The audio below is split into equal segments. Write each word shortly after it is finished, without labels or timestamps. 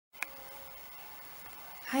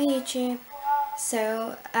Hi YouTube.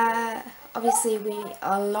 So obviously we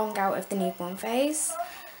are long out of the newborn phase.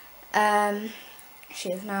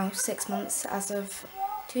 She is now 6 months as of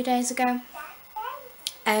 2 days ago.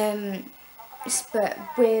 But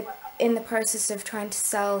we're in the process of trying to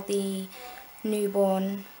sell the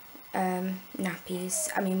newborn nappies.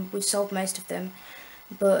 I mean, we've sold most of them,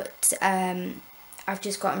 but I've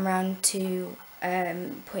just gotten around to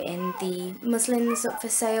putting the muslins up for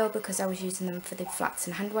sale because I was using them for the flats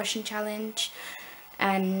and hand washing challenge,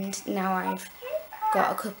 and now I've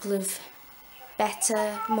got a couple of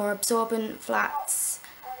better, more absorbent flats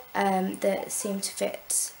that seem to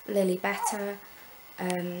fit Lily better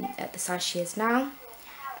at the size she is now.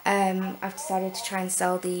 I've decided to try and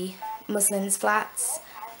sell the muslins flats,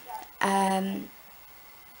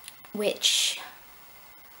 which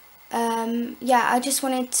yeah, I just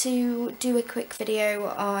wanted to do a quick video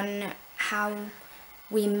on how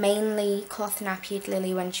we mainly cloth nappyed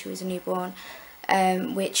Lily when she was a newborn,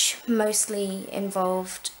 which mostly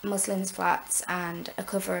involved muslins flats and a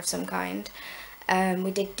cover of some kind.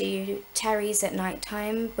 We did do terries at night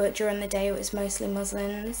time, but during the day it was mostly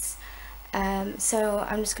muslins. So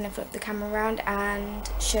I'm just going to flip the camera around and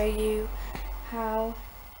show you how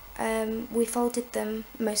we folded them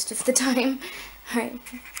most of the time. Right.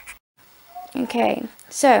 Okay,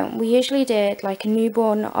 so we usually did like a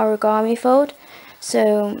newborn origami fold.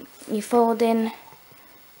 So you fold in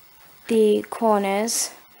the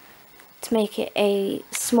corners to make it a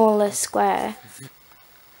smaller square.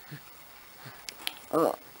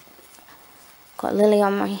 Oh, got Lily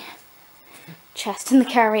on my chest in the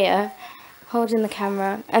carrier, holding the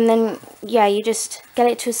camera, and then yeah, you just get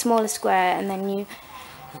it to a smaller square, and then you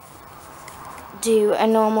do a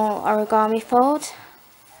normal origami fold,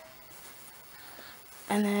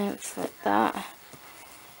 and then flip that,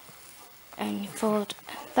 and you fold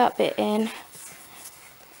that bit in,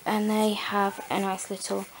 and they have a nice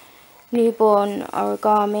little newborn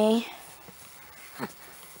origami.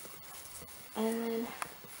 And then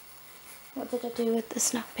what did I do with the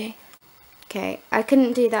snappy? Okay, I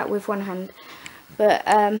couldn't do that with one hand, but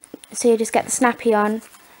so you just get the snappy on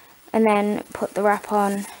and then put the wrap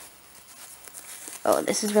on. Oh,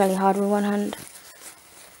 this is really hard with one hand.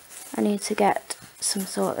 I need to get some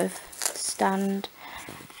sort of stand,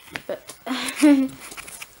 but let me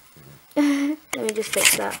just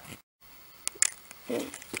fix that.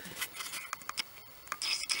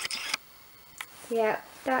 Yeah,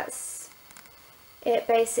 that's it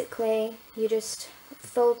basically. You just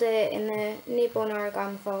fold it in the newborn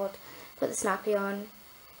origami fold, put the snappy on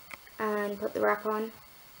and put the wrap on,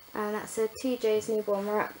 and that's a TJ's newborn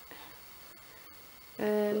wrap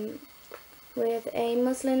with a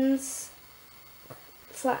muslins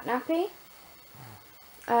flat nappy.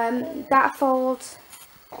 That fold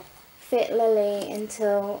fit Lily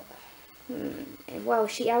until, well,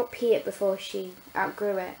 she out-pee it before she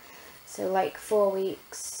outgrew it, so like 4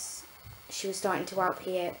 weeks she was starting to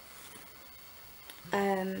out-pee it.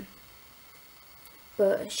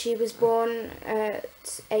 But she was born at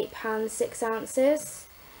 £8 6 ounces,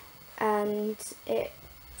 and it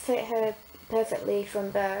fit her perfectly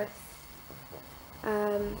from birth,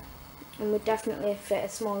 and would definitely fit a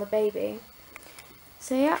smaller baby.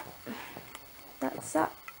 So yeah, that's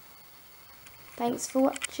that. Thanks for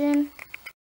watching.